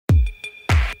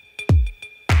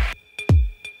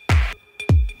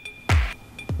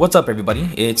What's up everybody,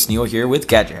 it's Neil here with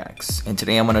Gadget, and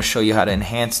today I'm going to show you how to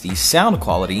enhance the sound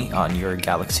quality on your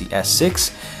Galaxy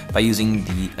S6 by using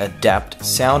the Adapt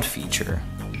Sound feature.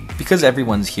 Because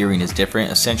everyone's hearing is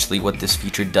different, essentially what this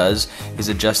feature does is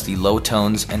adjust the low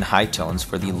tones and high tones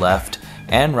for the left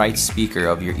and right speaker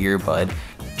of your earbud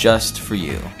just for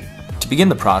you. To begin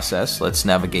the process, let's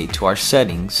navigate to our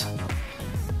settings,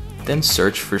 then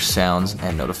search for sounds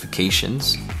and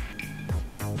notifications,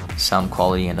 sound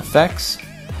quality and effects,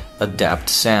 Adapt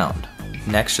Sound.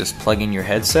 Next, just plug in your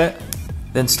headset,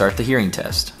 then start the hearing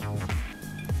test.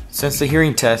 Since the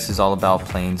hearing test is all about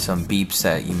playing some beeps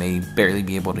that you may barely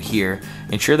be able to hear,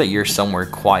 ensure that you're somewhere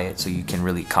quiet so you can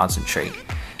really concentrate.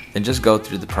 Then just go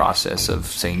through the process of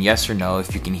saying yes or no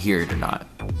if you can hear it or not.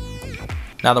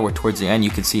 Now that we're towards the end,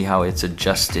 you can see how it's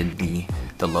adjusted the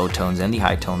low tones and the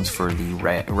high tones for the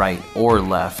right or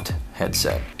left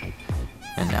headset.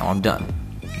 And now I'm done.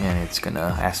 And it's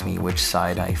gonna ask me which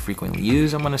side I frequently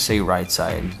use. I'm gonna say right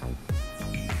side.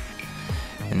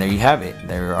 And there you have it.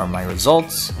 There are my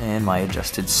results and my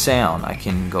adjusted sound. I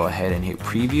can go ahead and hit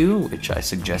preview, which I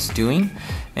suggest doing.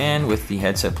 And with the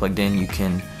headset plugged in, you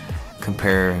can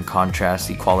compare and contrast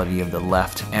the quality of the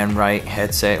left and right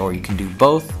headset, or you can do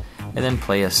both and then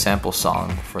play a sample song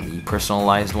for the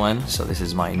personalized one. So this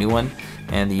is my new one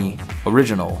and the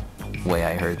original way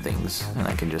I heard things. And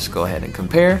I can just go ahead and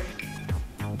compare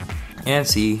and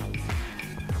see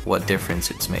what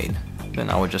difference it's made. Then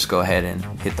I would just go ahead and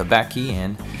hit the back key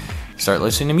and start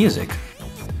listening to music.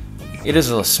 It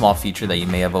is a small feature that you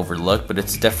may have overlooked, but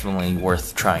it's definitely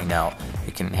worth trying out.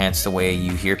 It can enhance the way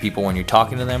you hear people when you're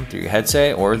talking to them through your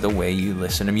headset, or the way you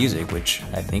listen to music, which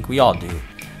I think we all do.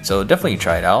 So definitely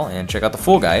try it out and check out the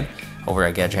full guide over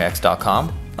at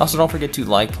gadgethacks.com. Also, don't forget to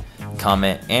like,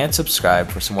 comment, and subscribe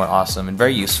for some more awesome and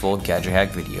very useful Gadget Hack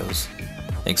videos.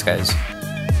 Thanks guys.